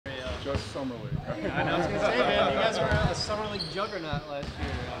just Summer League. I know. I was gonna say, man, you guys were a Summer League juggernaut last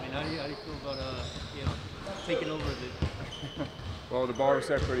year. I mean, how do you feel about taking over the? Well, the bar is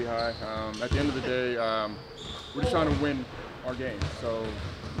set pretty high. At the end of the day, we're just trying to win our games. So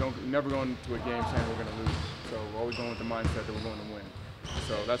never going to a game saying we're going to lose. So we're always going with the mindset that we're going to win.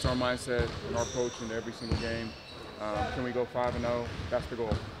 So that's our mindset and our approach into every single game. Can we go 5-0? That's the goal.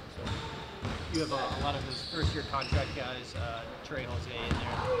 So. You have a lot of those first-year contract guys, Trey, Jose in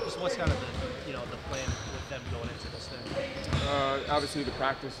there. Just what's kind of the plan with them going into this thing? Obviously, the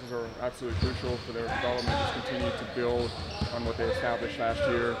practices are absolutely crucial for their development. Just continue to build on what they established last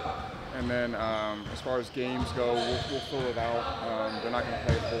year. And then as far as games go, we'll fill it out. They're not going to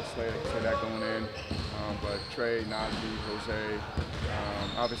play a full slate, I can say that going in. But Trey, Najee, Jose,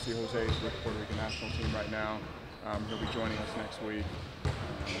 obviously Jose is with the Puerto Rican national team right now. He'll be joining us next week.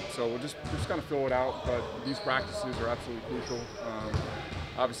 So we're just kind of fill it out, but these practices are absolutely crucial.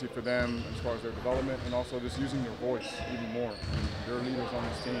 Obviously for them as far as their development, and also just using their voice even more. And they're leaders on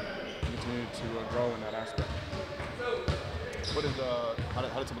this team. Continue to grow in that aspect. How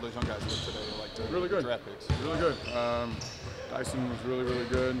did some of those young guys look today? Really good. Draft picks? Really good. Dyson was really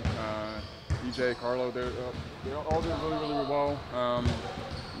good. EJ, Carlo, they all did really well.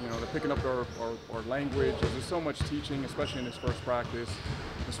 They're picking up our language. There's so much teaching, especially in this first practice,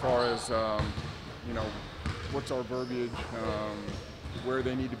 as far as what's our verbiage, where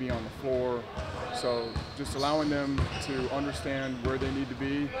they need to be on the floor. So just allowing them to understand where they need to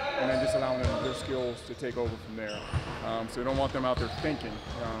be, and then just allowing them their skills to take over from there. So we don't want them out there thinking,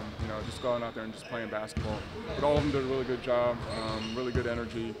 just going out there and just playing basketball. But all of them did a really good job, really good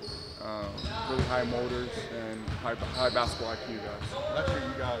energy, really high motors, and high basketball IQ guys. Last year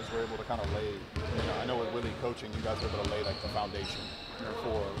you guys were able to kind of lay, I know with Willie coaching, you guys were able to lay the foundation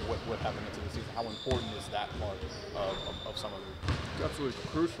for what happened into the season. How important is that part of Summer League? It's absolutely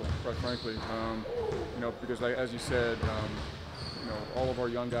crucial, quite frankly. Because as you said, all of our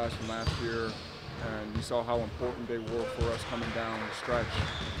young guys from last year, and you saw how important they were for us coming down the stretch,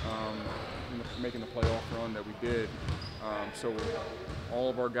 making the playoff run that we did. So all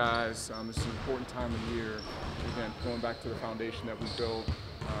of our guys, this is an important time of year. Again, going back to the foundation that we built,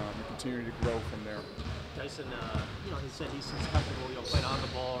 and continuing to grow from there. Dyson, he said he's comfortable, playing on the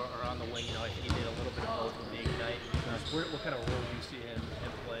ball or on the wing. I think he did a little bit of both with the Ignite. What kind of role do you see him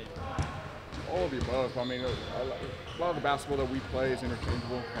play? All of the above. I mean, a lot of the basketball that we play is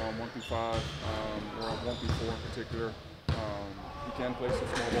interchangeable, 1 through 5, or 1 through 4 in particular. He can play some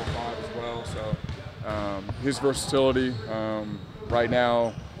small ball 5 as well. So his versatility right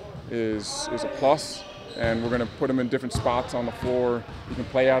now is a plus. And we're going to put him in different spots on the floor. He can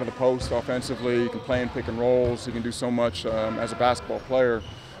play out of the post offensively. He can play in pick and rolls. He can do so much as a basketball player.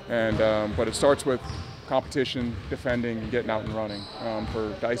 But it starts with competition, defending, and getting out and running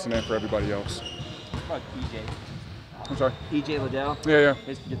for Dyson and for everybody else. What about EJ? I'm sorry? EJ Liddell? Yeah.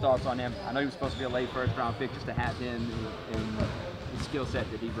 Your thoughts on him? I know he was supposed to be a late first-round pick, just to have him and the skill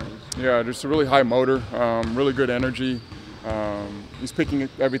set that he brings. Yeah, just a really high motor, really good energy. He's picking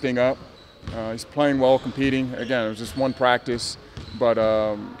everything up. He's playing well, competing. Again, it was just one practice, but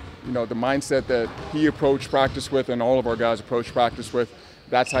the mindset that he approached practice with and all of our guys approached practice with,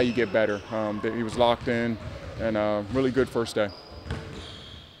 that's how you get better. He was locked in, and really good first day.